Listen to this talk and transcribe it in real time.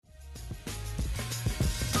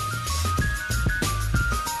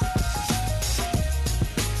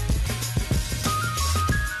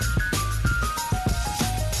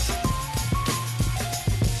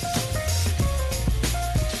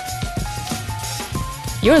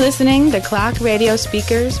You're listening to Clock Radio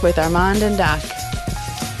Speakers with Armand and Doc.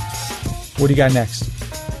 What do you got next?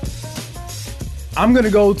 I'm going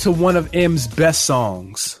to go to one of M's best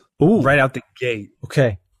songs. Ooh. Right out the gate.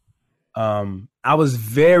 Okay. I was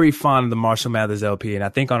very fond of the Marshall Mathers LP, and I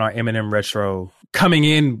think on our Eminem Retro, coming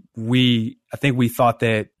in, I think we thought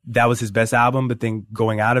that was his best album, but then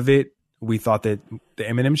going out of it, we thought that the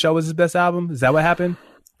Eminem Show was his best album. Is that what happened?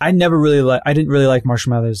 I didn't really like Marshall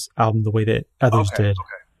Mathers' album the way that others did.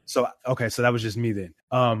 Okay. So that was just me then.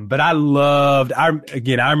 But I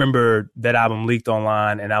remember that album leaked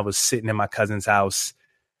online, and I was sitting in my cousin's house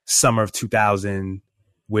summer of 2000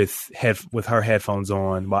 with her headphones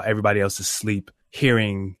on while everybody else is asleep,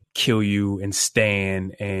 hearing Kill You and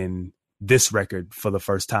Stan and this record for the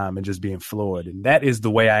first time and just being floored. And that is The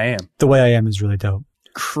Way I Am. The Way I Am is really dope.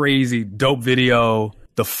 Crazy dope video.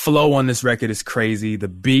 The flow on this record is crazy. The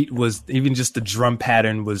beat was, even just the drum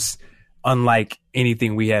pattern was unlike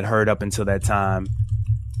anything we had heard up until that time.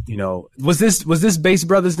 You know, was this Bass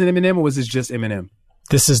Brothers and Eminem, or was this just Eminem?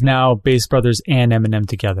 This is now Bass Brothers and Eminem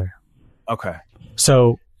together. Okay.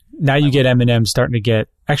 So now you get Eminem starting to get,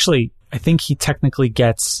 actually, I think he technically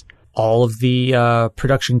gets all of the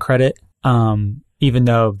production credit, even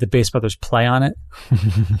though the Bass Brothers play on it.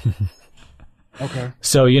 Okay.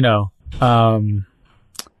 So, you know,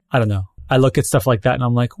 I don't know. I look at stuff like that and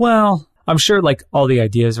I'm like, well, I'm sure like all the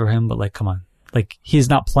ideas were him, but like, come on. Like, he's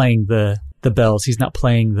not playing the bells. He's not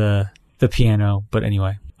playing the piano. But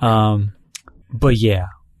anyway. But yeah,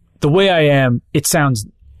 The Way I Am, it sounds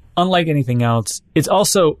unlike anything else. It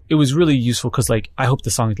was really useful because like, I hope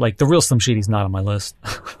the song, like The Real Slim Shady's not on my list.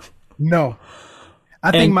 No.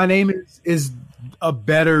 I think My Name is a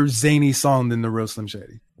better zany song than The Real Slim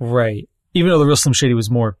Shady. Right. Even though The Real Slim Shady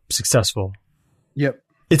was more successful. Yep.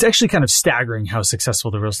 It's actually kind of staggering how successful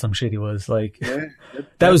The Real Slim Shady was. Like, yeah,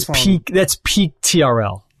 that's peak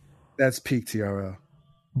TRL. That's peak TRL.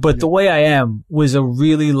 But The Way I Am was a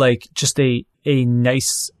really like just a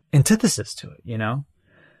nice antithesis to it, you know?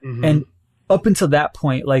 Mm-hmm. And up until that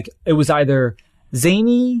point, like it was either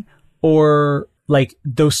zany or like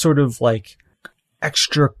those sort of like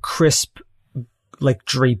extra crisp, like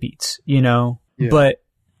Dre beats, you know? Yeah. But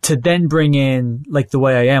to then bring in like The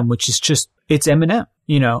Way I Am, which is just, it's Eminem,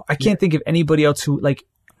 you know? I can't think of anybody else who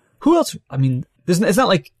else? I mean, it's not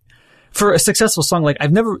like, for a successful song, like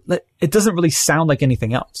it doesn't really sound like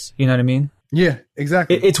anything else. You know what I mean? Yeah,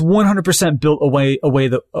 exactly. It's 100% built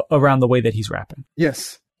around the way that he's rapping.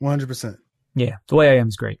 Yes, 100%. Yeah, The Way I Am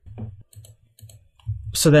is great.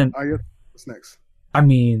 So then, what's next? I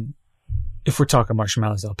mean, if we're talking Marshall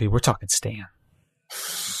Mathers LP, we're talking Stan.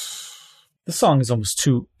 The song is almost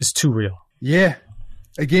too real. Yeah,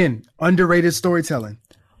 again, underrated storytelling.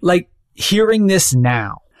 Like hearing this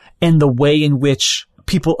now and the way in which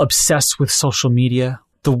people obsess with social media,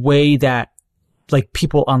 the way that like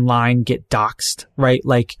people online get doxxed, right?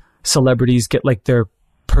 Like celebrities get like their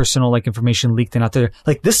personal like information leaked and out there.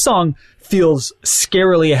 Like this song feels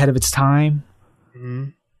scarily ahead of its time.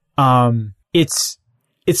 Mm-hmm. It's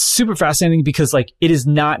super fascinating because like it is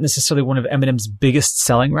not necessarily one of Eminem's biggest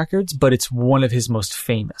selling records, but it's one of his most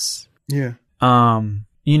famous. Yeah.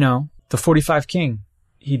 You know, the 45 King,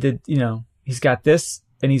 he did, you know, he's got this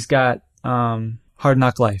and he's got, Hard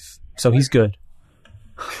Knock Life. So he's good.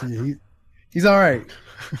 He's all right.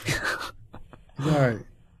 He's all right.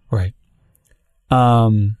 Right.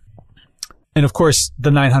 And of course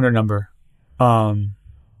the 900 number,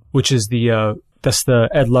 which is that's the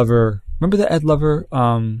Ed Lover. Remember the Ed Lover?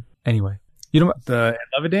 Anyway, you know the Ed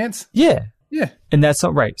Lover dance? Yeah. Yeah. And that's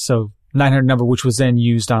not right. So 900 number, which was then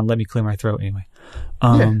used on Let Me Clear My Throat anyway.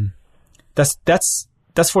 That's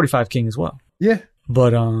 45 King as well. Yeah.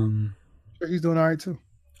 But, he's doing all right too.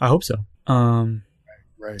 I hope so.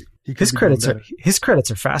 Right. His credits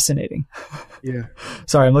are fascinating. Yeah.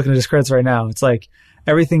 Sorry, I'm looking at his credits right now. It's like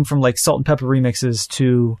everything from like Salt and Pepper remixes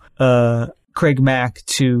to Craig Mack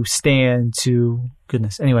to Stan to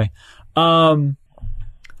goodness. Anyway,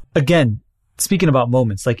 again, speaking about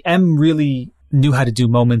moments, like M really knew how to do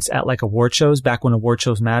moments at like award shows back when award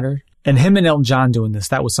shows mattered. And him and Elton John doing this,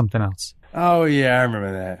 that was something else. Oh yeah, I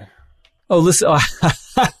remember that. Oh, listen,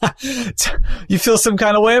 you feel some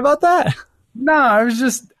kind of way about that? No, I was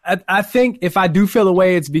just, I think if I do feel a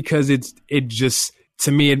way, it's because it just,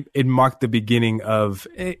 to me, it marked the beginning of,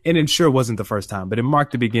 and it sure wasn't the first time, but it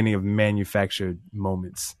marked the beginning of manufactured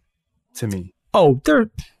moments to me. Oh, there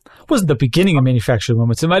wasn't the beginning of manufactured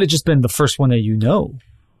moments. It might have just been the first one that you know.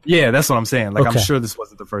 Yeah, that's what I'm saying. Like, okay. I'm sure this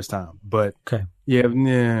wasn't the first time, but okay. Yeah,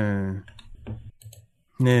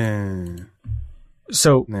 nah.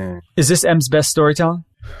 So, is this M's best storytelling?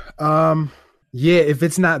 Yeah, if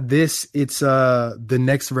it's not this, it's the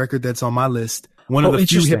next record that's on my list. One of the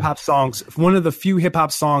few hip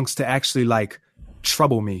hop songs to actually like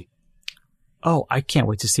trouble me. Oh, I can't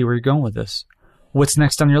wait to see where you're going with this. What's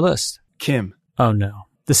next on your list? Kim. Oh no,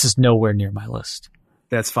 this is nowhere near my list.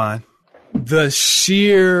 That's fine. The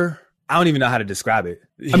sheer, I don't even know how to describe it.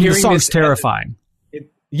 I mean, the song's terrifying.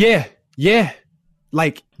 Yeah.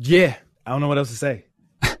 Like, yeah. I don't know what else to say.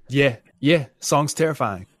 Yeah. Song's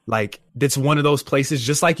terrifying. Like, it's one of those places,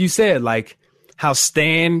 just like you said, like how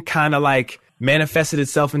Stan kind of like manifested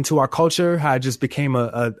itself into our culture, how it just became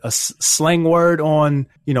a slang word on,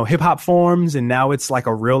 you know, hip hop forums. And now it's like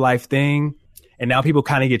a real life thing. And now people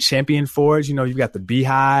kind of get championed for it. You know, you've got the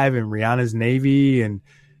Beehive and Rihanna's Navy and,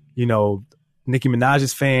 you know, Nicki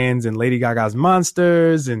Minaj's fans and Lady Gaga's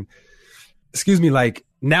Monsters. And like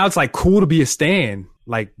now it's like cool to be a stan.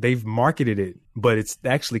 Like they've marketed it, but it's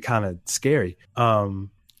actually kind of scary.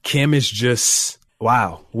 Kim is just,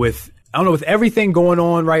 wow. With everything going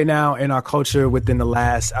on right now in our culture within the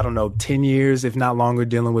last, 10 years, if not longer,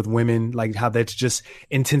 dealing with women, like how that's just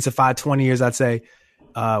intensified 20 years, I'd say,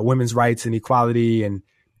 women's rights and equality. And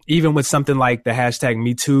even with something like the hashtag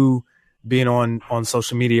Me Too being on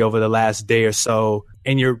social media over the last day or so,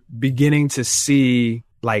 and you're beginning to see,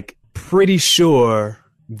 like, pretty sure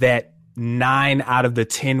that 9 out of the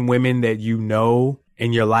 10 women that you know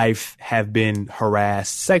in your life have been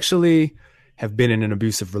harassed sexually, have been in an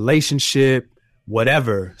abusive relationship,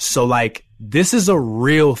 whatever. So like, this is a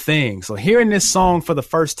real thing. So hearing this song for the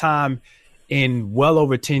first time in well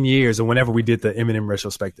over 10 years, or whenever we did the Eminem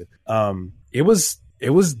retrospective, it was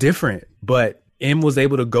different, but M was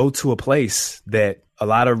able to go to a place that a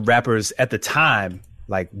lot of rappers at the time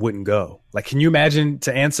like wouldn't go. Like, can you imagine,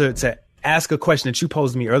 to ask a question that you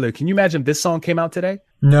posed to me earlier, can you imagine if this song came out today?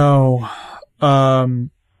 No. I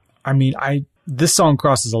mean, this song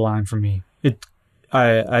crosses a line for me.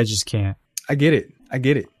 I just can't. I get it.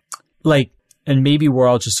 Like, and maybe we're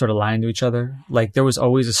all just sort of lying to each other. Like, there was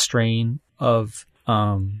always a strain of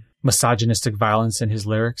misogynistic violence in his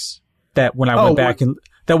lyrics that when I went back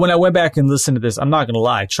and listened to this, I'm not going to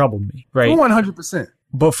lie, it troubled me, right? 100%.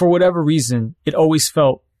 But for whatever reason, it always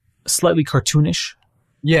felt slightly cartoonish.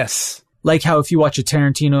 Yes. Like how if you watch a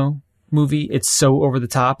Tarantino movie, it's so over the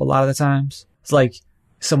top a lot of the times. It's like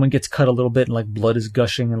someone gets cut a little bit and like blood is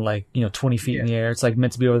gushing and like, 20 feet in the air. It's like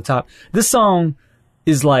meant to be over the top. This song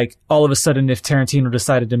is like all of a sudden if Tarantino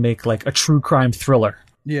decided to make like a true crime thriller.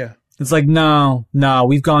 Yeah. It's like, no,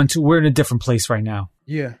 we're in a different place right now.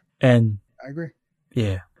 Yeah. And I agree.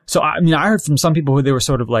 Yeah. So, I mean, I heard from some people who they were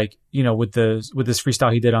sort of like, with this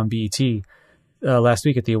freestyle he did on BET last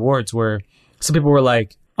week at the awards, where some people were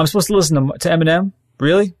like, I'm supposed to listen to Eminem?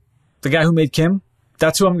 Really? The guy who made Kim?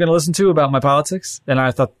 That's who I'm going to listen to about my politics? And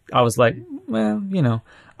I was like, well,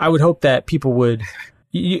 I would hope that people would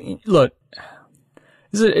look.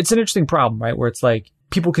 It's an interesting problem, right? Where it's like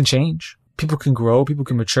people can change, people can grow, people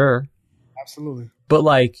can mature. Absolutely. But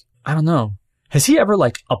like, I don't know. Has he ever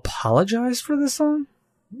like apologized for this song?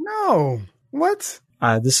 No. What?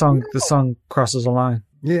 This song crosses a line.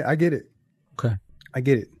 Yeah, I get it. Okay. I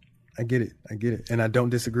get it. And I don't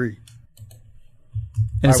disagree.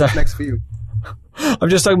 And what's next for you? I'm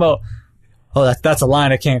just talking about, that's a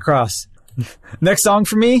line I can't cross. Next song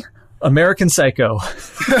for me, American Psycho.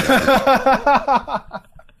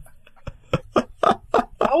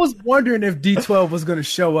 I was wondering if D12 was going to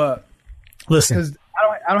show up. Listen. Because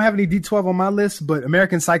I don't have any D12 on my list, but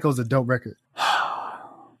American Psycho is a dope record.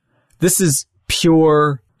 This is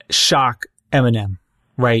pure shock Eminem,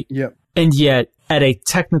 right? Yep. And yet, at a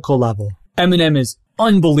technical level, Eminem is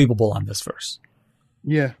unbelievable on this verse.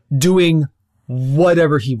 Yeah. Doing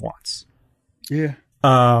whatever he wants. Yeah.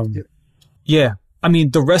 Yep. Yeah. I mean,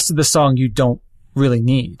 the rest of the song you don't really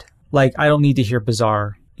need. Like, I don't need to hear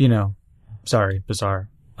Bizarre, Sorry, Bizarre.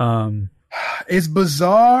 Is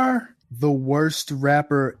Bizarre the worst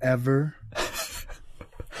rapper ever? It's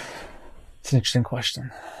an interesting question.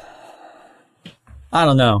 I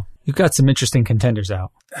don't know. You've got some interesting contenders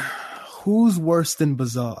out. Who's worse than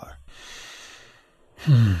Bizarre?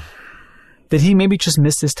 Did he maybe just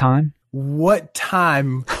miss his time? What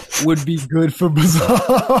time would be good for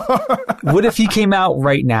Bizarre? What if he came out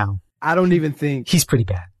right now? I don't even think. He's pretty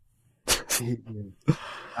bad.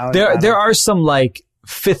 There are some like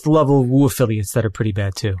 5th level Wu affiliates that are pretty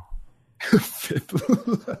bad too.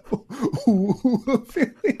 5th level Wu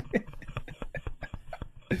affiliate?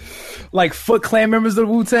 Like Foot Clan members of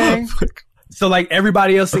Wu-Tang? So like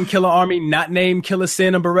everybody else in Killer Army not named Killer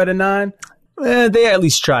Sin and Beretta 9? They at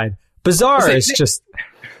least tried. Bizarre is just...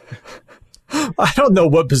 I don't know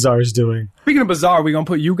what Bizarre is doing. Speaking of Bizarre, we going to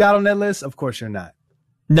put You Got on that list? Of course you're not.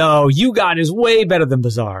 No, You Got is way better than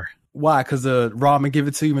Bizarre. Why? Because Rob and Give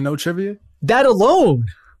It To You with no trivia? That alone.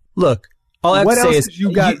 Look, all I have What to say else is,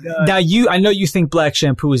 you got, I know you think Black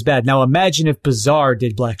Shampoo is bad. Now imagine if Bizarre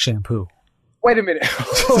did Black Shampoo. Wait a minute.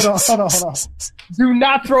 Hold on. Do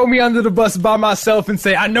not throw me under the bus by myself and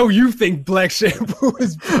say, I know you think Black Shampoo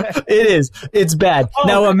is bad. It is. It's bad. Oh,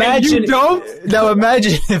 now imagine. you don't? Now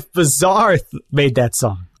imagine if Bizarre made that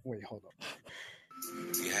song. Wait, hold on.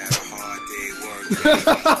 You have a hard day working.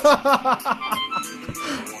 I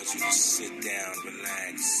want you to sit down,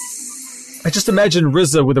 relax. I just imagine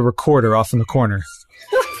RZA with a recorder off in the corner.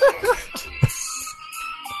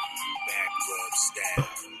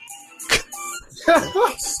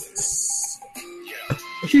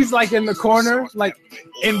 He's like in the corner, like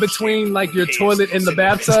in between like your toilet and the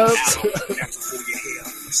bathtub.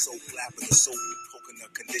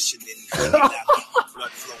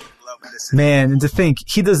 Man, and to think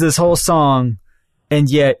he does this whole song, and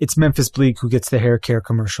yet it's Memphis Bleek who gets the hair care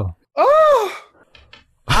commercial. Oh,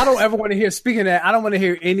 I don't ever want to hear. Speaking of that, I don't want to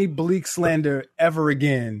hear any Bleek slander ever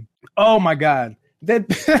again. Oh my God, that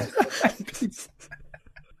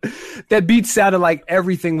that beat sounded like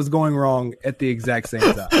everything was going wrong at the exact same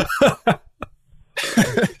time.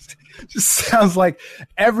 Just sounds like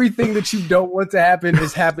everything that you don't want to happen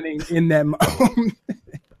is happening in that moment.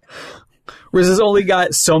 RZA's only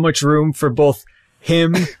got so much room for both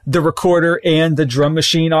him, the recorder, and the drum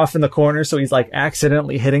machine off in the corner, so he's like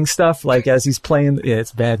accidentally hitting stuff like as he's playing. Yeah,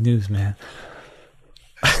 it's bad news, man.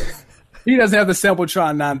 He doesn't have the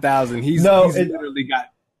Sampletron 9000. He's literally got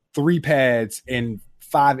 3 pads and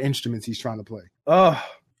 5 instruments he's trying to play. Oh.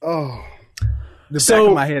 The back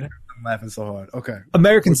of my head hurts. I'm laughing so hard. Okay.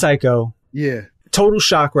 American Psycho. Yeah. Total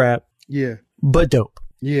shock rap. Yeah. But dope.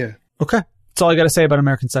 Yeah. Okay. That's all I got to say about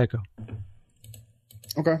American Psycho.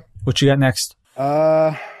 Okay. What you got next?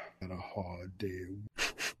 Got a hard day.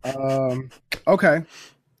 Okay.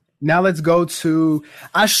 Now let's go to,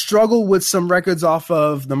 I struggle with some records off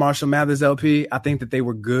of the Marshall Mathers LP. I think that they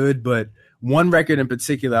were good, but one record in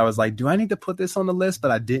particular, I was like, do I need to put this on the list?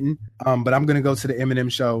 But I didn't. But I'm going to go to the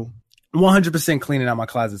Eminem Show. 100% Cleaning Out My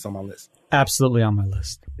Closets on my list. Absolutely on my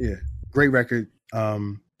list. Yeah. Great record.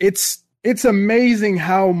 It's amazing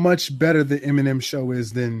how much better the Eminem Show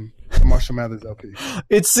is than the Marshall Mathers LP.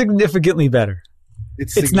 It's significantly better.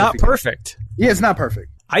 It's not perfect. Yeah, it's not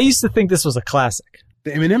perfect. I used to think this was a classic.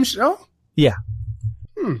 The Eminem Show? Yeah.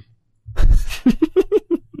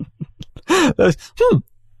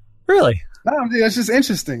 Really? No, that's just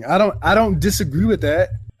interesting. I don't disagree with that.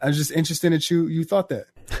 I'm just interested that you thought that.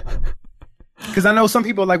 Because I know some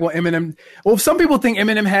people are like, well, Eminem. Well, some people think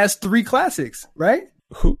Eminem has 3 classics, right?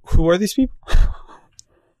 Who are these people? I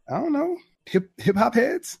don't know. Hip hop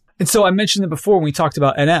heads. And so I mentioned it before when we talked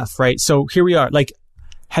about NF, right? So here we are. Like,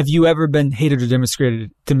 have you ever been hated or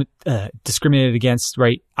discriminated against?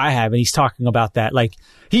 Right? I have, and he's talking about that. Like,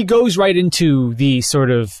 he goes right into the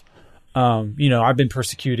sort of, I've been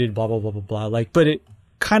persecuted, blah blah blah blah blah. Like, but it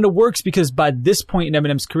kind of works because by this point in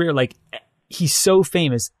Eminem's career, like, he's so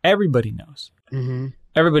famous, everybody knows. Mm-hmm.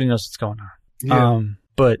 Everybody knows what's going on. Yeah.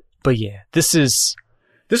 But yeah, this was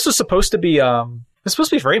supposed to be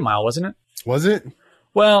for 8 Mile, wasn't it? Was it?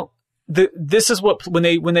 Well, this is what when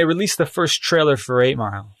they released the first trailer for 8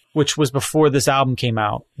 Mile, which was before this album came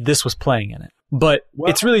out, this was playing in it. But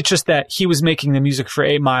it's really just that he was making the music for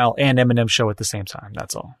 8 Mile and Eminem Show at the same time.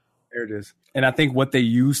 That's all. There it is. And I think what they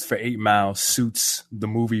used for 8 Mile suits the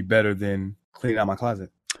movie better than Cleaning Out My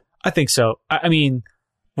Closet. I think so. I mean,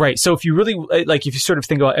 right. So if you really, like, if you sort of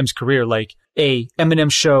think about M's career, like a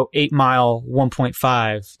Eminem Show, 8 Mile,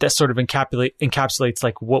 1.5, that sort of encapsulates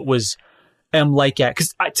like what was M like at,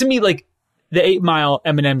 because to me, like the 8 Mile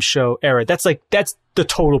Eminem Show era, that's the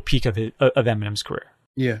total peak of Eminem's career.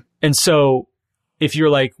 Yeah. And so if you're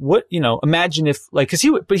like, what, imagine if like, cause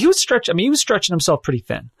he was stretching himself pretty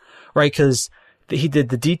thin, right? Cause he did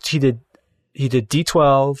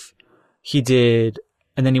D12,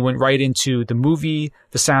 and then he went right into the movie,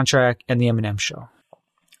 the soundtrack, and the Eminem Show.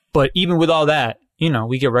 But even with all that,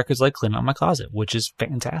 we get records like Clean Out My Closet, which is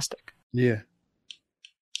fantastic. Yeah.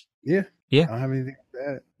 Yeah. Yeah. I don't have anything to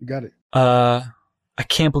add. You got it. I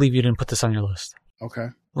can't believe you didn't put this on your list. Okay.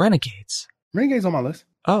 Renegades. Renegades on my list.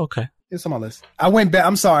 Oh, okay. It's on my list. I went back.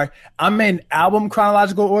 I'm sorry. I'm in album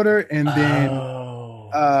chronological order, and then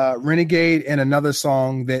Renegade and another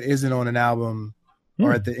song that isn't on an album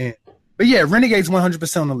are at the end. But yeah, Renegade's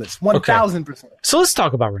 100% on the list. 1,000%. So let's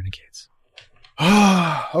talk about Renegades.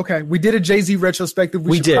 Okay. We did a Jay-Z retrospective.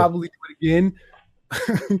 We should probably do it again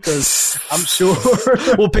because I'm sure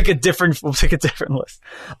we'll pick a different list.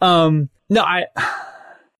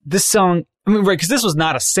 This song, I mean, right, because this was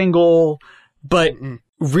not a single, but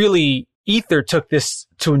really Ether took this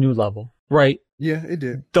to a new level, right? Yeah, it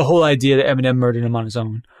did. The whole idea that Eminem murdered him on his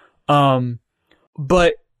own.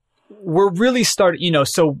 But we're really starting,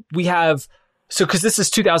 so we have, cause this is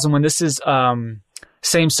 2001, this is,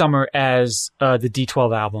 same summer as, the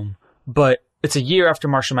D12 album, but it's a year after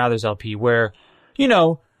Marshall Mathers LP where,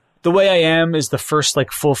 The Way I Am is the first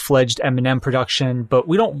like full-fledged Eminem production, but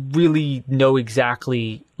we don't really know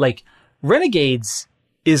exactly, like Renegades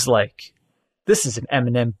is like, this is an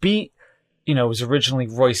Eminem beat, it was originally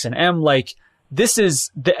Royce and M, like, this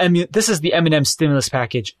is the Eminem stimulus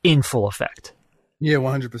package in full effect. Yeah,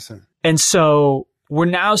 100%. And so we're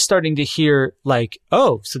now starting to hear like,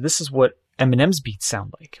 oh, so this is what Eminem's beats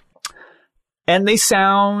sound like. And they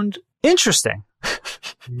sound interesting.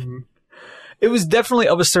 Mm-hmm. It was definitely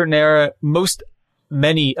of a certain era.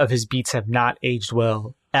 Many of his beats have not aged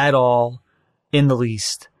well at all, in the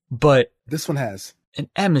least. But this one has. And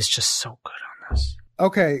M is just so good on this.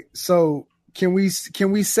 Okay, so can we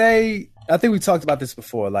say, I think we talked about this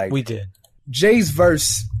before, like we did. Jay's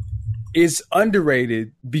verse is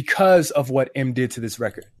underrated because of what M did to this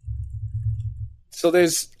record. So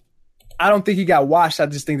I don't think he got washed. I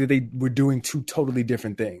just think that they were doing two totally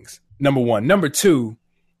different things. Number one. Number two,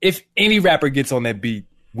 if any rapper gets on that beat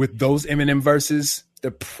with those Eminem verses,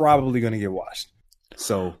 they're probably going to get washed.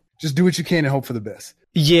 So just do what you can and hope for the best.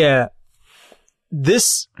 Yeah.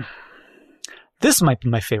 This might be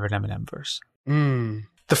my favorite Eminem verse.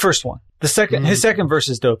 The first one. The second, his second verse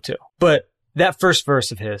is dope too. But that first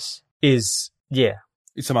verse of his is, yeah.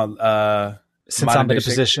 You're talking about, Since I'm in a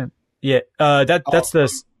position. Yeah. That's the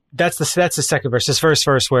second verse. His first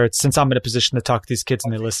verse where it's, since I'm in a position to talk to these kids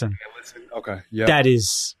and they listen. Okay. Yeah. That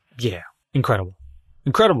is, yeah. Incredible.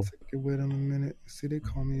 Incredible. Wait a minute. See, they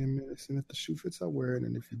call me a menace, and if the shoe fits, I wear it,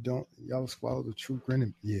 and if you don't, y'all swallow the truth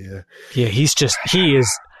grinning. Yeah. Yeah, he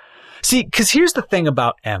is. See, because here's the thing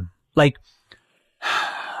about M. Like,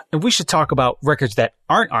 and we should talk about records that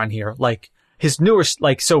aren't on here, like his newer,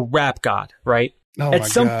 like, so Rap God, right? Oh, my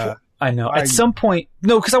God. I know. At some point,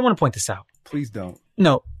 no, because I want to point this out. Please don't.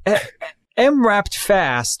 No. M rapped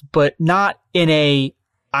fast, but not in a,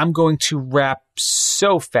 I'm going to rap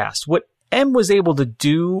so fast. What M was able to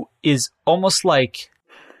do is almost like,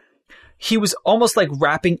 he was almost like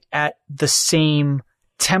rapping at the same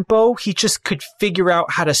tempo. He just could figure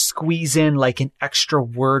out how to squeeze in like an extra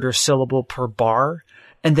word or syllable per bar.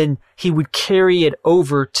 And then he would carry it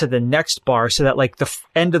over to the next bar so that like the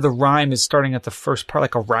end of the rhyme is starting at the first part,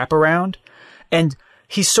 like a wraparound. And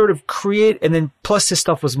he sort of and then plus his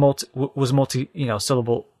stuff was multi,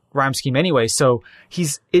 syllable rhyme scheme anyway. So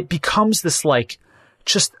it becomes this like,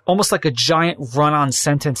 just almost like a giant run-on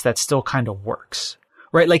sentence that still kind of works,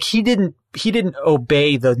 right? Like he didn't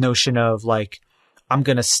obey the notion of like, I'm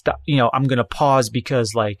going to stop, I'm going to pause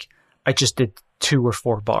because like I just did 2 or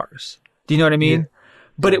 4 bars. Do you know what I mean? Yeah.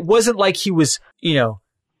 But it wasn't like he was, like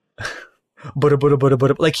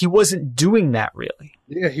he wasn't doing that really.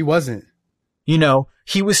 Yeah, he wasn't.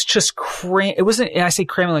 He was just it wasn't, and I say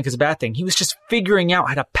cramming like it's a bad thing. He was just figuring out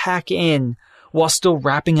how to pack in while still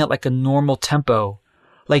rapping at like a normal tempo.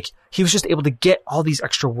 Like he was just able to get all these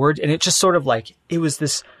extra words, and it just sort of like, it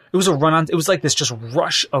was a run on. It was like this just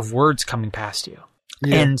rush of words coming past you.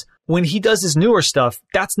 Yeah. And when he does his newer stuff,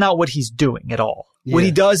 that's not what he's doing at all. Yeah. What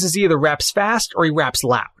he does is he either raps fast or he raps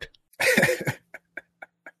loud.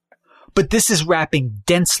 But this is rapping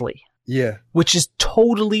densely. Yeah. Which is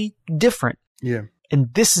totally different. Yeah.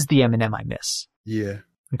 And this is the Eminem I miss. Yeah.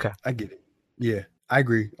 Okay. I get it. Yeah. I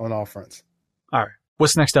agree on all fronts. All right.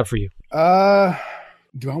 What's next up for you? Do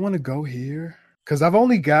I want to go here? Because I've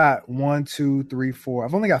only got 1, 2, 3, 4.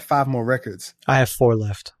 I've only got 5 more records. I have 4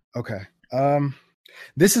 left. Okay.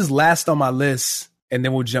 This is last on my list, and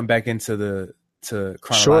then we'll jump back into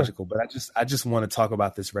chronological. Sure. But I just want to talk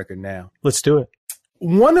about this record now. Let's do it.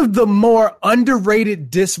 One of the more underrated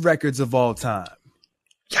diss records of all time.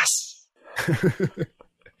 Yes.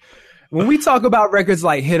 When we talk about records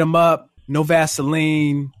like Hit 'Em Up, No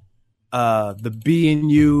Vaseline, The B and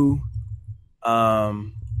U,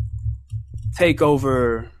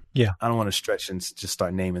 Takeover. Yeah. I don't want to stretch and just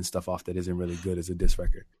start naming stuff off that isn't really good as a diss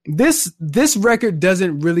record. This record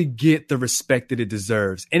doesn't really get the respect that it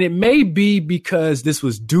deserves. And it may be because this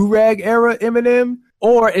was do-rag era Eminem,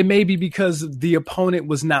 or it may be because the opponent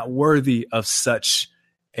was not worthy of such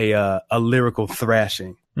a lyrical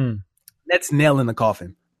thrashing. That's nail in the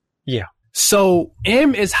coffin. Yeah. So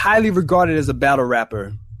M is highly regarded as a battle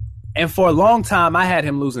rapper. And for a long time, I had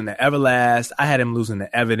him losing to Everlast. I had him losing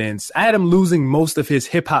to Evidence. I had him losing most of his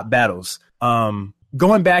hip hop battles.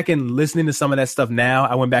 Going back and listening to some of that stuff now,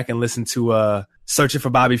 I went back and listened to Searching for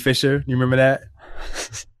Bobby Fischer. You remember that?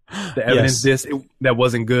 The Evidence disc that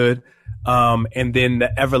wasn't good. And then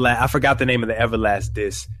the Everlast, I forgot the name of the Everlast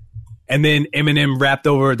disc. And then Eminem rapped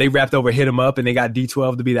over Hit 'Em Up, and they got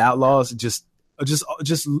D12 to be the Outlaws. Just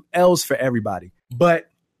L's for everybody. But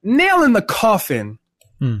Nail in the Coffin,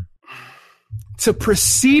 to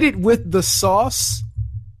precede it with the sauce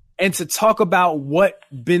and to talk about what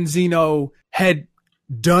Benzino had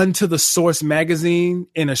done to the Source magazine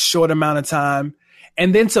in a short amount of time,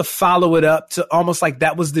 and then to follow it up to almost like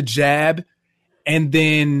that was the jab, and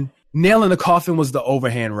then Nail in the Coffin was the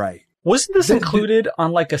overhand right. Wasn't this included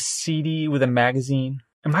on like a CD with a magazine?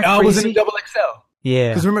 Am I crazy? It was in Double XL. Yeah.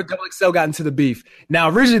 Because remember, Double XL got into the beef. Now,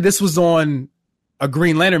 originally, this was on a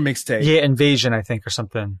Green Lantern mixtape. Yeah, Invasion, I think, or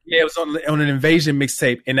something. Yeah, it was on an Invasion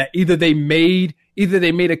mixtape. And either they made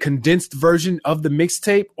a condensed version of the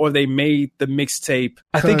mixtape, or they made the mixtape.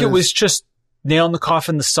 I think it was just Nail in the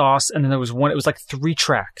Coffin, the sauce, and then there was one. It was like 3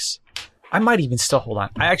 tracks. I might even still, hold on.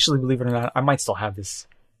 I actually, believe it or not, I might still have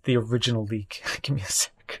the original leak. Give me a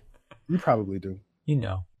sec. You probably do. You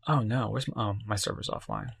know. Oh no, where's my server's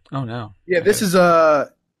offline. Oh no. Yeah, this is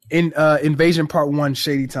Invasion Part 1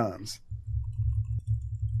 Shady Times.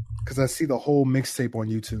 Cuz I see the whole mixtape on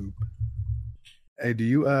YouTube. Hey, do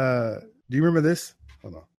you remember this?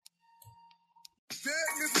 Hold on.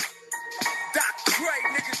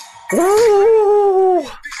 Ooh!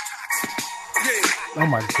 Oh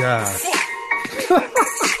my god.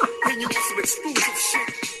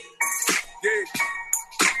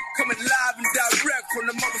 Coming live and direct from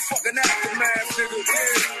the motherfucking aftermath,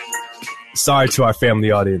 nigga. Sorry to our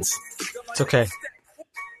family audience. It's okay.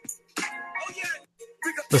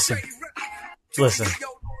 Listen.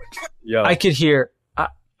 Yo. I could hear.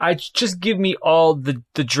 I just give me all the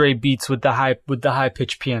Dre beats with the high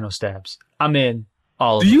pitched piano stabs. I'm in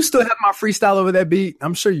all of Do it. you still have my freestyle over that beat?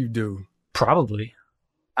 I'm sure you do. Probably.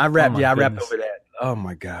 I rapped I rapped over that. Oh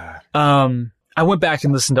my god. I went back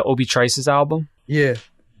and listened to Obi Trice's album. Yeah.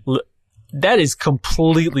 That is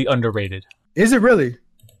completely underrated. Is it really?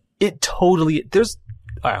 It totally. There's.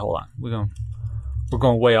 All right, hold on. We're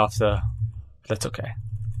going way off the. That's okay.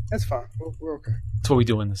 That's fine. We're okay. That's what we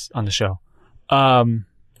do on the show. Talking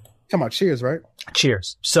about Cheers, right?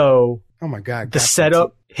 Cheers. So. Oh my god. The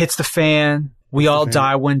setup hits the fan. We all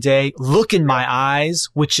die one day. Look in my eyes,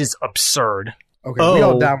 which is absurd. Okay. We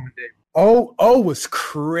all die one day. Oh was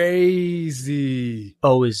crazy.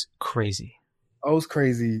 Oh is crazy. Oh, it's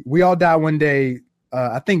crazy. We all die one day.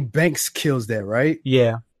 I think Banks kills that, right?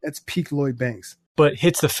 Yeah. That's peak Lloyd Banks. But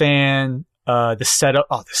hits the fan. The setup.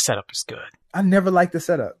 Oh, the setup is good. I never liked the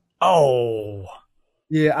setup. Oh.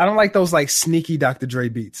 Yeah, I don't like those like sneaky Dr. Dre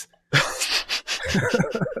beats.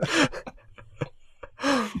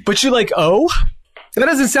 But you like Oh? That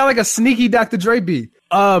doesn't sound like a sneaky Dr. Dre beat.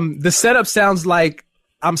 The setup sounds like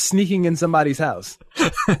I'm sneaking in somebody's house.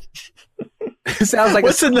 It sounds like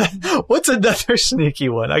what's another sneaky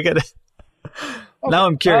one? I gotta. Okay. Now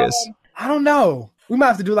I'm curious. I don't know. We might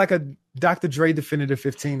have to do like a Dr. Dre Definitive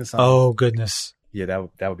 15 or something. Oh goodness. Yeah,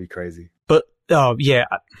 that would be crazy. But yeah,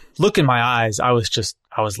 look in my eyes. I was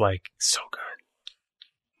like, so good.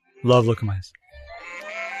 Love Look in my eyes.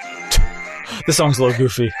 This song's a little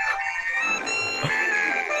goofy.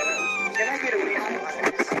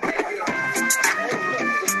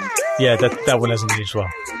 Yeah, that one hasn't aged well.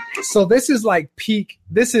 So this is like peak.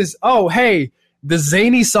 This is, oh, hey, the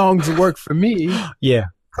zany songs work for me. Yeah.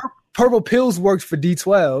 Purple Pills worked for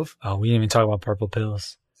D12. Oh, we didn't even talk about Purple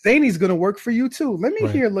Pills. Zany's going to work for you too. Let me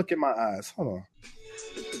hear Look in My Eyes. Hold on.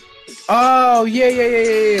 Oh,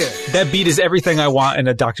 yeah. That beat is everything I want in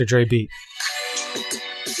a Dr. Dre beat.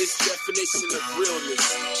 This definition of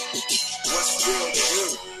realness. What's real to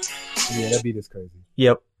you? Yeah, that beat is crazy.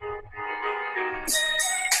 Yep.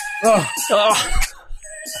 Oh.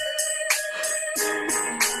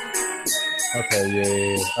 Okay,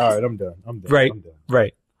 yeah. All right, I'm done.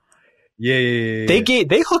 Right. Yeah.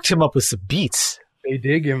 They hooked him up with some beats. They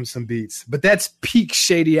did give him some beats, but that's peak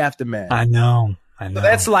Shady Aftermath. I know. So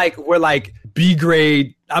that's like we're like B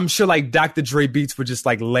grade. I'm sure like Dr. Dre beats were just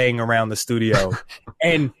like laying around the studio,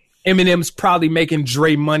 and Eminem's probably making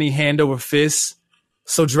Dre money hand over fist.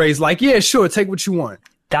 So Dre's like, yeah, sure, take what you want.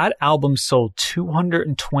 That album sold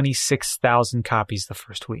 226,000 copies the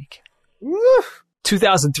first week. Woo.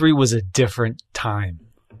 2003 was a different time.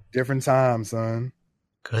 Different time, son.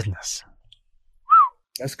 Goodness.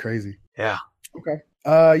 That's crazy. Yeah. Okay.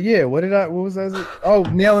 Yeah. What was that? Oh,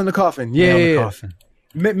 Nail in the Coffin. Yeah. Nail in the Coffin.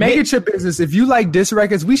 Make it your business. If you like diss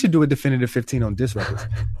records, we should do a definitive 15 on diss records.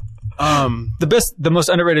 The most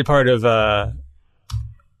underrated part of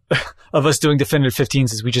us doing definitive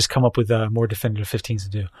 15s is we just come up with more definitive 15s to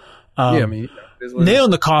do. Yeah, I mean, Nail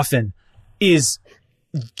in the Coffin is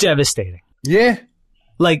devastating. Yeah.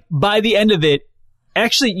 Like by the end of it,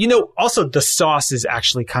 actually, you know, also The Sauce is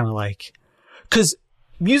actually kind of like, because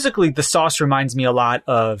musically, The Sauce reminds me a lot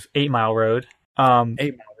of 8 Mile Road. 8 Mile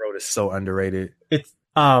Road is so underrated. It's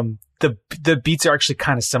the beats are actually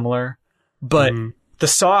kind of similar, but The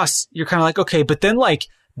Sauce, you're kind of like, okay, but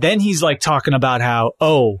then he's like talking about how,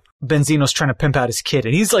 Benzino's trying to pimp out his kid,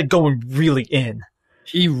 and he's like going really in.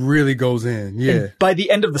 He really goes in. Yeah. And by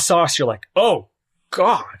the end of The Sauce, you're like, oh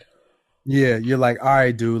God. Yeah. You're like, all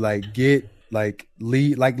right, dude,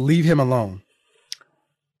 leave him alone.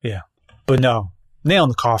 Yeah. But no, Nail in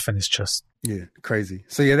the Coffin is just, yeah, crazy.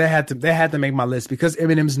 So yeah, they had to make my list because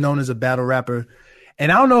Eminem's known as a battle rapper.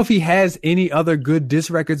 And I don't know if he has any other good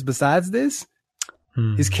diss records besides this.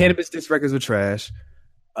 His Cannabis diss records were trash.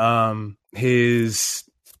 We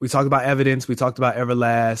talked about Evidence. We talked about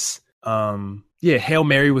Everlast. Hail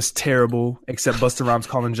Mary was terrible, except Busta Rhymes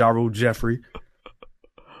calling Ja Rule Jeffrey.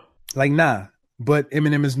 Like, nah. But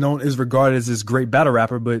Eminem is regarded as this great battle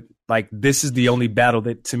rapper, but like this is the only battle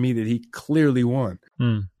that to me that he clearly won.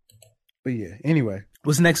 But yeah, anyway,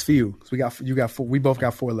 what's next for you? So you got 4. We both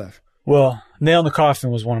got 4 left. well, Nail in the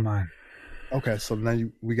Coffin was one of mine. Okay, so now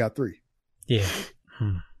we got 3. Yeah.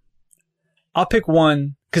 I'll pick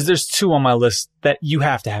one because there's 2 on my list that you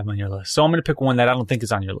have to have on your list. So I'm going to pick one that I don't think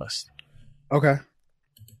is on your list. Okay.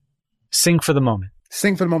 Sing for the Moment.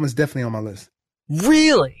 Sing for the Moment is definitely on my list.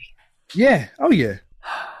 Really? Yeah. Oh, yeah.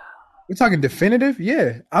 We're talking definitive?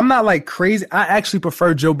 Yeah. I'm not like crazy. I actually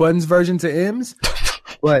prefer Joe Budden's version to M's,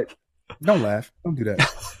 but don't laugh. Don't do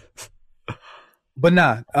that. But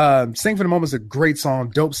nah, Sing for the Moment is a great song.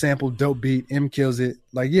 Dope sample, dope beat. M kills it.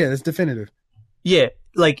 Like, yeah, it's definitive. Yeah.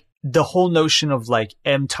 Like the whole notion of like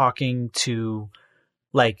M talking to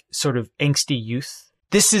like sort of angsty youth.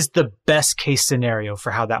 This is the best case scenario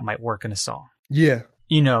for how that might work in a song. Yeah.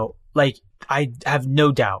 You know, like I have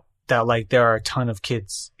no doubt that like there are a ton of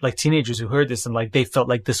kids, like teenagers who heard this and like they felt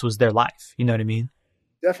like this was their life. You know what I mean?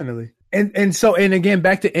 Definitely. And again,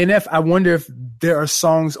 back to NF, I wonder if there are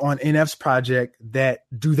songs on NF's project that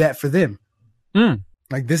do that for them.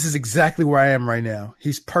 Like, this is exactly where I am right now.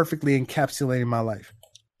 He's perfectly encapsulating my life.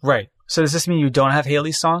 Right. So does this mean you don't have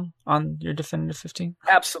Haley's song on your Definitive 15?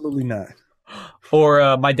 Absolutely not.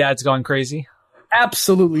 Or My Dad's Gone Crazy?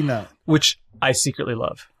 Absolutely not. Which I secretly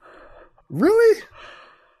love. Really?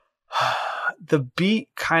 The beat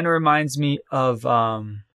kind of reminds me of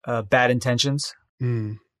Bad Intentions.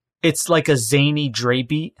 It's like a zany Dre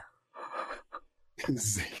beat.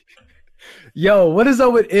 Yo, what is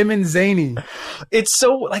up with M and Zany? It's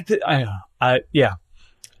so like yeah.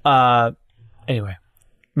 Anyway,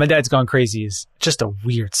 My Dad's Gone Crazy is just a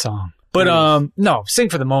weird song. But no, Sing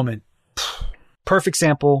for the Moment. Perfect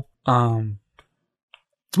sample.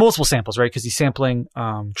 It's multiple samples, right? Because he's sampling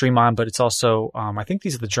Dream On, but it's also I think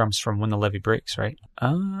these are the drums from When the Levee Breaks, right?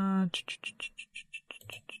 Oh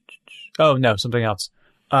no, something else.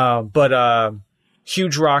 But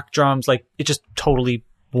huge rock drums, like it just totally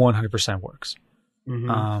 100% works.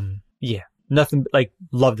 Yeah, nothing like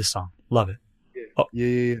love this song, love it.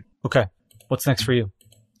 Yeah. Okay, what's next for you?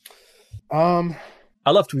 I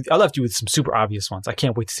left you with some super obvious ones. I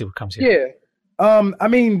can't wait to see what comes here. Yeah. I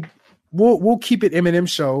mean, we'll keep it Eminem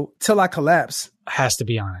show Till I Collapse. Has to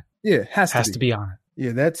be on it. Yeah, has to be on it.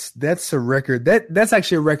 Yeah, that's a record. That's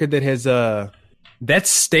actually a record that has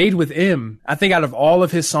that's stayed with M. I think out of all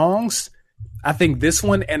of his songs, I think this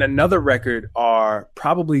one and another record are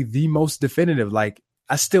probably the most definitive. Like,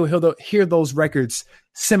 I still hear those records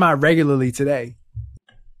semi-regularly today.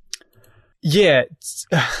 Yeah.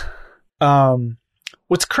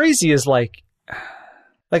 What's crazy is like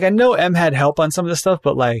I know M had help on some of this stuff,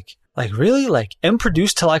 but like really, like M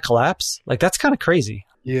produced Till I Collapse. Like, that's kind of crazy.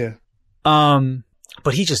 Yeah.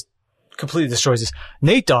 But he just completely destroys this.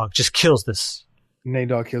 Nate Dogg just kills this. Nate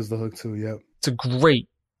Dogg kills the hook too. Yep. It's a great,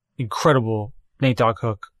 incredible Nate Dogg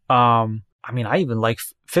hook. I mean, I even like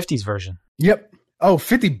 50's version. Yep. Oh,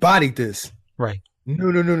 50 bodied this. Right.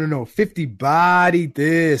 No. 50 bodied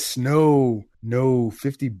this. No,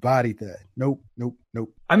 50 bodied that. Nope.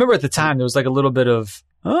 I remember at the time there was like a little bit of,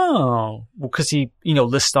 because he,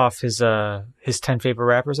 lists off his 10 favorite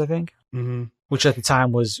rappers, I think. Which at the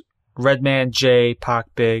time was Redman, Jay, Pac,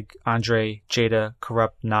 Big, Andre, Jada,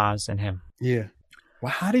 Corrupt, Nas, and him. Yeah.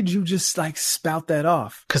 Well, how did you just like spout that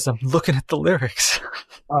off? Because I'm looking at the lyrics.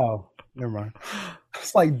 Oh, never mind.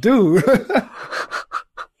 It's like, dude.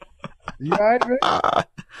 You all right, man?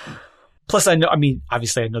 Plus,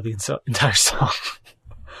 obviously I know the entire song.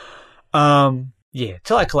 Yeah,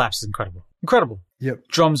 Till I Collapse is incredible. Incredible. Yep.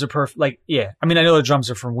 Drums are perfect. Like, yeah. I mean, I know the drums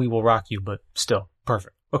are from We Will Rock You, but still,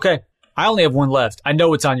 perfect. Okay. I only have one left. I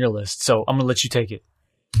know it's on your list, so I'm going to let you take it.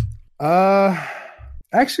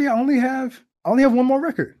 Actually, I only have one more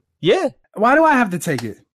record. Yeah, Why do I have to take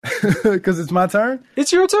it? Because it's my turn?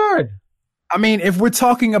 it's your turn. I mean, if we're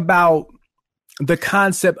talking about the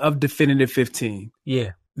concept of Definitive 15,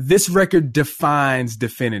 Yeah. this record defines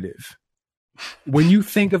definitive. When you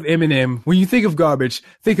think of Eminem, when you think of garbage,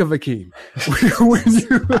 think of Akeem.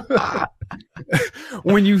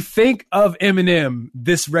 When you think of Eminem,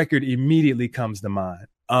 this record immediately comes to mind.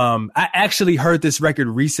 I actually heard this record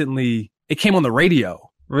recently. It came on the radio.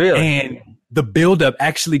 Really? And the buildup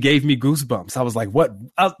actually gave me goosebumps. I was like, what?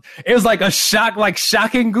 It was like a shock, like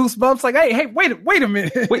shocking goosebumps. Like, hey, wait a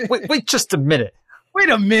minute. wait just a minute. Wait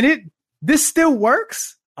a minute. This still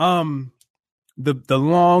works? The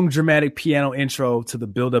long dramatic piano intro to the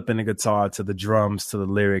buildup in the guitar, to the drums, to the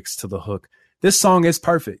lyrics, to the hook. This song is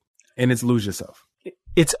perfect, and it's Lose Yourself.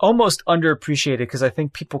 It's almost underappreciated because I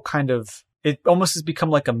think people it almost has become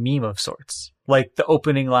like a meme of sorts. Like the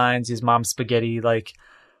opening lines, his mom's spaghetti,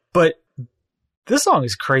 but this song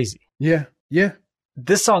is crazy. Yeah.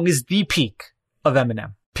 This song is the peak of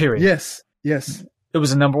Eminem, period. Yes. It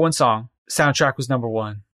was a number one song. Soundtrack was number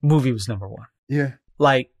one. Movie was number one. Yeah.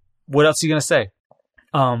 Like, what else are you going to say?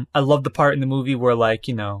 I love the part in the movie where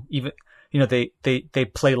they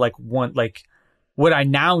play like one, like what I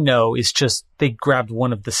now know is just they grabbed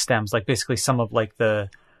one of the stems, like basically some of like the,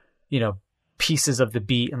 pieces of the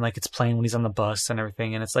beat and like it's playing when he's on the bus and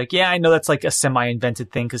everything. And it's like, yeah, I know that's like a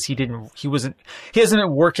semi-invented thing because he hasn't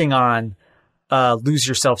been working on Lose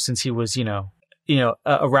Yourself since he was, a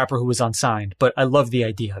rapper who was unsigned. But I love the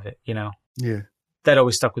idea of it, Yeah. That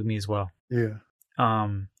always stuck with me as well. Yeah.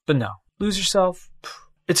 But no, Lose Yourself.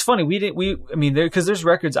 It's funny. Because there's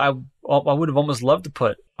records I would have almost loved to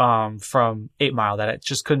put from 8 Mile that I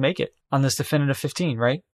just couldn't make it on this Definitive 15,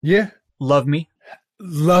 right? Yeah. Love Me.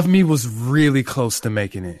 Love Me was really close to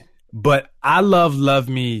making it. But I Love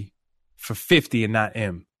Me for 50 and not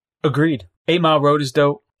M. Agreed. 8 Mile Road is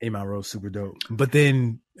dope. 8 Mile Road super dope. But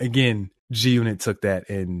then again, G-Unit took that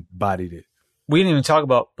and bodied it. We didn't even talk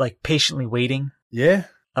about like Patiently Waiting. Yeah.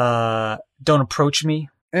 Don't Approach Me.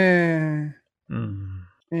 I'm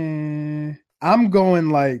going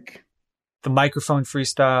like the Microphone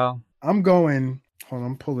Freestyle. Hold on,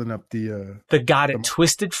 I'm pulling up the Got It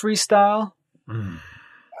Twisted freestyle.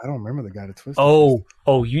 I don't remember the Got It Twisted. Oh,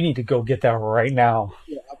 you need to go get that right now.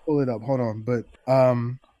 Yeah, I'll pull it up. Hold on. But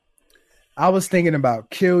I was thinking about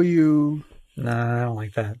Kill You. Nah, I don't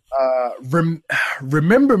like that.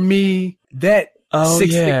 Remember Me, that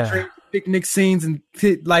yeah. picnic scenes and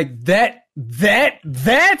like that.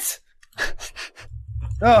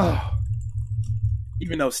 Oh,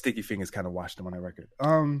 even though Sticky Fingers kind of washed him on that record.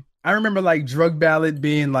 I remember like Drug Ballad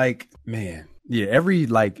being like, man, yeah, every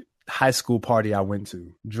like high school party I went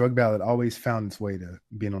to, Drug Ballad always found its way to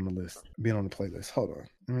being on the list, being on the playlist. Hold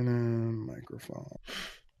on. Microphone.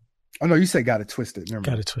 Oh no, you said Got It Twisted. Never mind.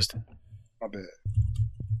 Got It Twisted. My bad.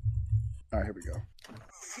 All right, here we go.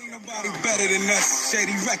 Ain't nobody better than us,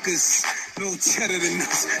 Shady Records. No cheddar than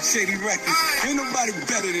us, Shady Records. Ain't nobody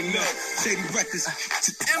better than us, Shady Records.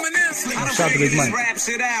 Eminem, I Shout out to Big Mike. raps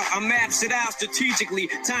it out, I maps it out strategically.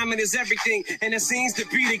 Timing is everything, and it seems to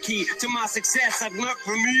be the key to my success. I've learned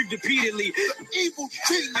from Eve repeatedly. evil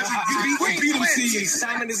king.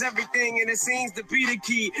 Timing is everything, and it seems to be the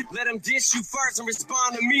key. Let them dish you first and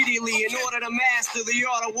respond immediately. In order to master the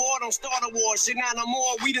art of war, don't start a war. Shit, not no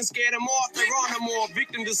more. We done scared them off. They're on no more.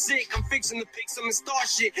 Victim to sick. I'm fixing to pick some and start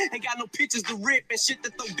shit. Ain't got no pictures to rip and shit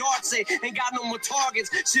to throw darts at. Ain't got no more targets.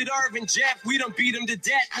 Shit, Irvin, Jeff, we done beat him to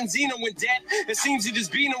death. And Zeno in debt. It seems you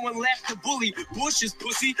just be no one left to bully. Bush is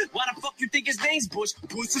pussy. Why the fuck you think his name's Bush?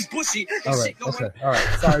 Bush is bushy. All right. Okay. All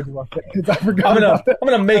right. Sorry to my fans. I forgot about that. I'm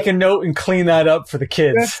gonna make a note and clean that up for the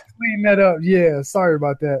kids. Let's clean that up. Yeah. Sorry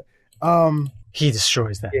about that. He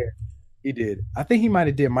destroys that. Yeah, he did. I think he might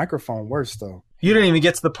have did Microphone worse though. You didn't even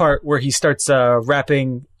get to the part where he starts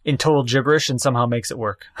rapping in total gibberish and somehow makes it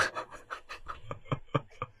work.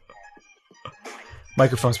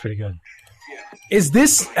 Microphone's pretty good. Is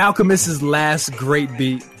this Alchemist's last great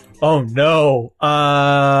beat? Oh no.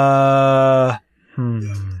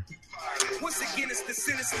 Once again, it's the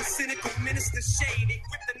sinister, cynical minister shady.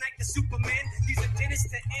 Kryptonite to Superman. He's a dentist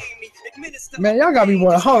to Amy. Administer. Man, y'all got me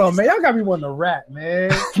wanting. Hold on, man. Y'all got me wanting to rap,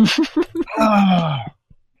 man. Y'all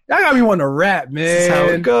got me wanting to rap, man. This is how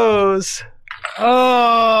it goes.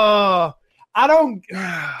 Oh, I don't.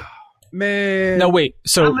 Man. No, wait.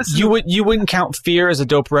 So you wouldn't count Fear as a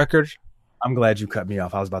dope record? I'm glad you cut me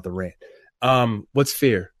off. I was about to rant. What's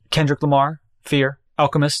Fear? Kendrick Lamar, Fear,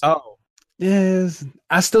 Alchemist. Oh, yes.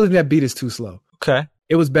 I still think that beat is too slow. Okay.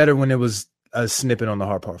 It was better when it was a snippet on the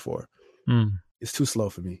Hard Part 4. Mm. It's too slow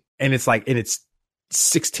for me, and it's like, and it's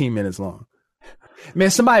 16 minutes long.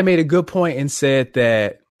 Man, somebody made a good point and said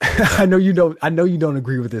that I know you don't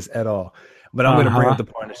agree with this at all, but I'm going to bring up the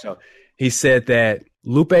point of the show. He said that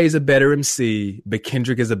Lupe is a better MC, but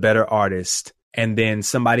Kendrick is a better artist. And then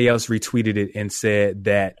somebody else retweeted it and said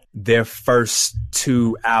that their first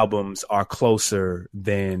 2 albums are closer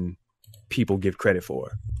than people give credit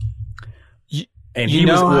for. And he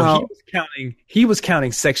was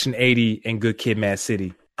counting Section 80 and Good Kid, Mad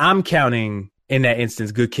City. I'm counting in that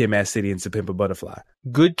instance Good Kid, Mad City and To Pimp a Butterfly.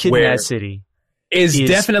 Good Kid, Mad City is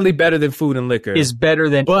definitely better than Food and Liquor. Is better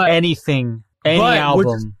than anything, any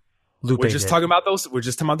album. We're just talking about those. We're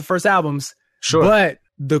just talking about the first albums. Sure. But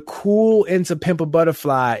the Cool and To Pimp a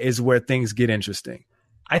Butterfly is where things get interesting.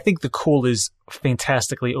 I think the Cool is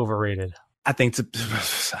fantastically overrated. I think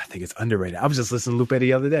it's underrated. I was just listening to Lupe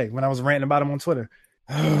the other day when I was ranting about him on Twitter.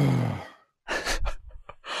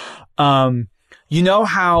 You know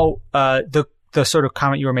how the sort of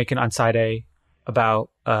comment you were making on Side A about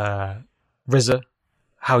RZA,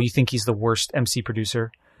 how you think he's the worst MC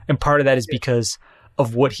producer, and part of that is because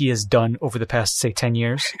of what he has done over the past, say, 10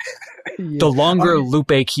 years. Yeah. The longer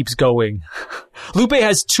Lupe keeps going, Lupe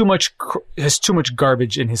has too much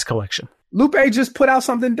garbage in his collection. Lupe just put out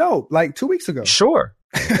something dope like 2 weeks ago. Sure.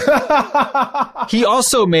 He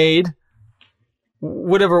also made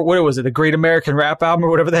what was it? The Great American Rap Album or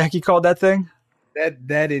whatever the heck he called that thing? That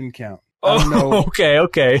didn't count. Oh,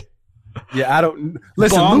 okay. Yeah, I don't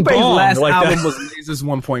listen. Lupe's last album was Lasers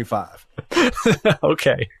 1.5.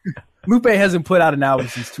 Okay. Lupe hasn't put out an album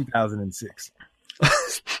since 2006.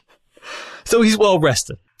 So he's well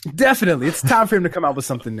rested. Definitely. It's time for him to come out with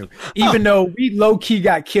something new. Even though we low-key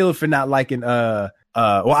got killed for not liking I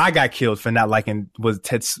got killed for not liking was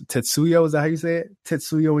Tetsuyo, is that how you say it?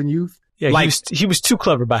 Tetsuyo in Youth? Yeah, like, he was too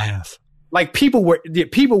clever by half. Like people were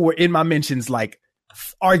in my mentions like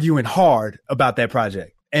arguing hard about that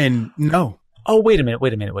project. And no. Oh, wait a minute.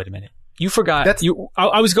 You forgot.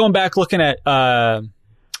 I was going back looking at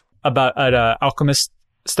Alchemist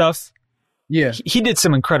stuff. Yeah. He did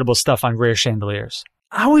some incredible stuff on Rare Chandeliers.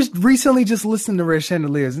 I was recently just listening to Rare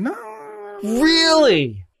Chandeliers. No.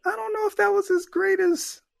 Really? I don't know if that was as great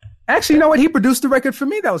as... Actually, you know what? He produced the record for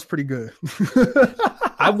me. That was pretty good.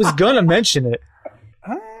 I was going to mention it.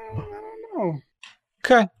 I don't know.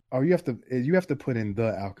 Okay. Oh, you have to put in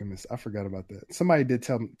The Alchemist. I forgot about that. Somebody did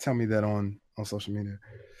tell me that on social media.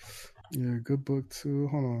 Yeah, good book too.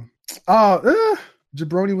 Hold on. Oh,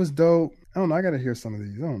 Jabroni was dope. I don't know. I got to hear some of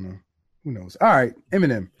these. I don't know. Who knows? All right.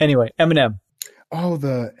 Eminem. Anyway, Eminem. Oh,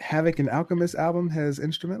 the Havoc and Alchemist album has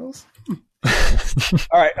instrumentals?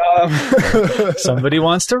 All right. Somebody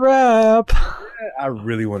wants to rap. I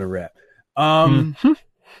really want to rap. But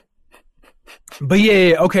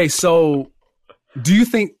yeah, okay, so do you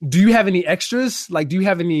have any extras? Like, do you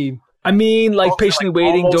have any... I mean, like Patiently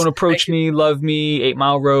Waiting, Don't Approach Me, Love Me, 8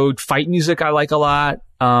 Mile Road, fight music I like a lot.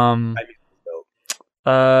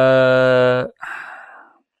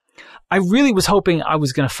 I really was hoping I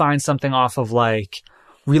was going to find something off of like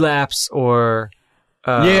Relapse or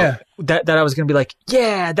that I was going to be like,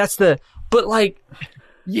 yeah, that's the, but like,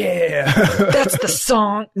 yeah, that's the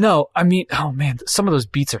song. No, I mean, oh man, some of those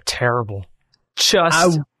beats are terrible.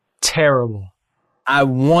 Just terrible. I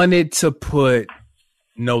wanted to put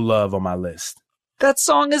No Love on my list. That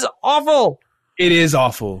song is awful. It is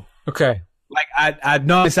awful. Okay. Like I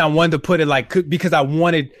noticed I wanted to put it like, because I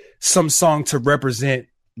wanted some song to represent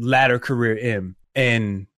latter career M,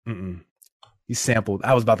 and he sampled.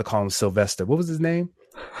 I was about to call him Sylvester. What was his name?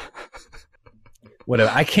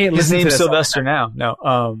 Whatever. I can't listen to that Sylvester song. now.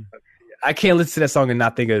 No. I can't listen to that song and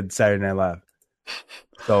not think of Saturday Night Live.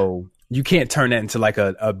 So you can't turn that into like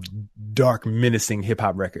a dark, menacing hip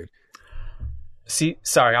hop record. See,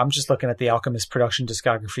 sorry, I'm just looking at the Alchemist production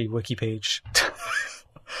discography wiki page.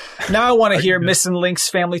 Now I want to hear Missing Link's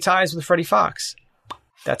Family Ties with Freddie Fox.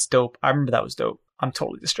 That's dope. I remember that was dope. I'm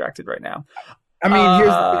totally distracted right now. I mean,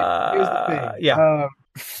 here's the thing. Yeah.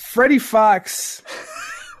 Freddie Fox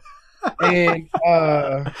and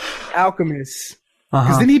Alchemist.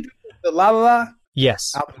 Because then he put the La La La.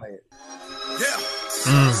 Yes. I'll play it. Yeah.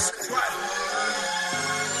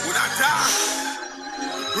 When I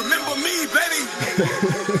die, remember me, baby.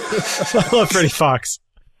 I love Freddie Fox.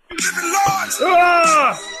 Living large.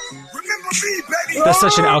 Remember me, baby. That's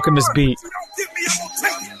such an Alchemist beat. You don't get me, I'm gonna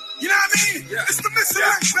take it. You know what I mean? Yeah. It's the Missing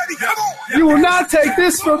Link, baby. Come on. You will not take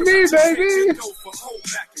this from me, baby.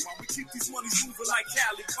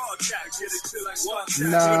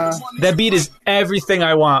 Nah. That beat is everything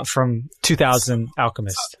I want from 2000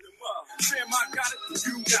 Alchemist.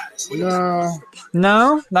 No.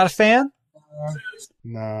 No? Not a fan?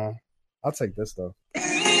 Nah. I'll take this, though.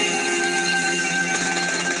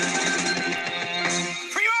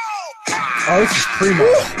 Oh, this is primo.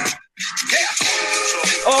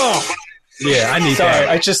 Oh, Yeah, I need sorry. that.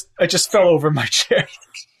 I just fell over my chair.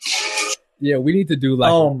 Yeah, we need to do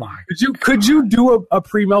like. Oh my. Could you do a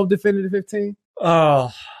primo Definitive 15?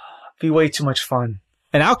 Oh, be way too much fun.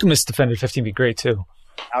 An Alchemist Definitive 15 would be great too.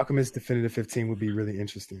 Alchemist Definitive 15 would be really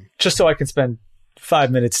interesting. Just so I can spend 5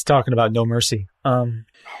 minutes talking about No Mercy.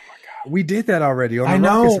 We did that already. On the I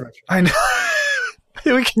know. Ruckus Retro. I know.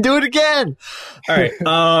 We can do it again. All right.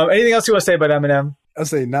 Anything else you want to say about Eminem? I'll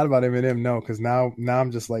say not about Eminem, no, because now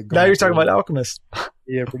I'm just like. Now you're talking about Alchemist.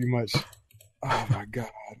 Yeah, pretty much. Oh my god.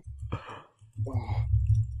 Oh.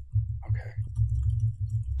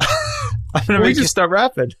 Okay. I'm gonna make you start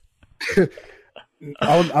rapping.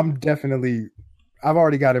 I'm definitely. I've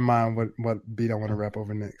already got in mind what beat I want to rap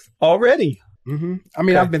over next. Already. Mm-hmm. I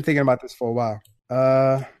mean, Okay. I've been thinking about this for a while.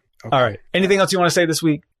 Okay. All right. Anything else you want to say this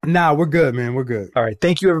week? Nah, we're good, man. We're good. All right.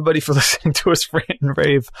 Thank you, everybody, for listening to us rant and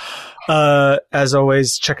rave. As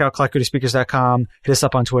always, check out ClockRadioSpeakers.com. Hit us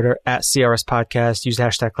up on Twitter at CRS Podcast. Use the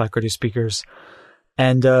hashtag ClockRadioSpeakers.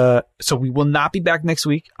 And so we will not be back next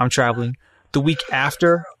week. I'm traveling. The week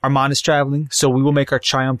after, Armand is traveling. So we will make our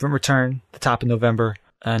triumphant return the top of November.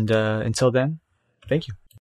 And until then, thank you.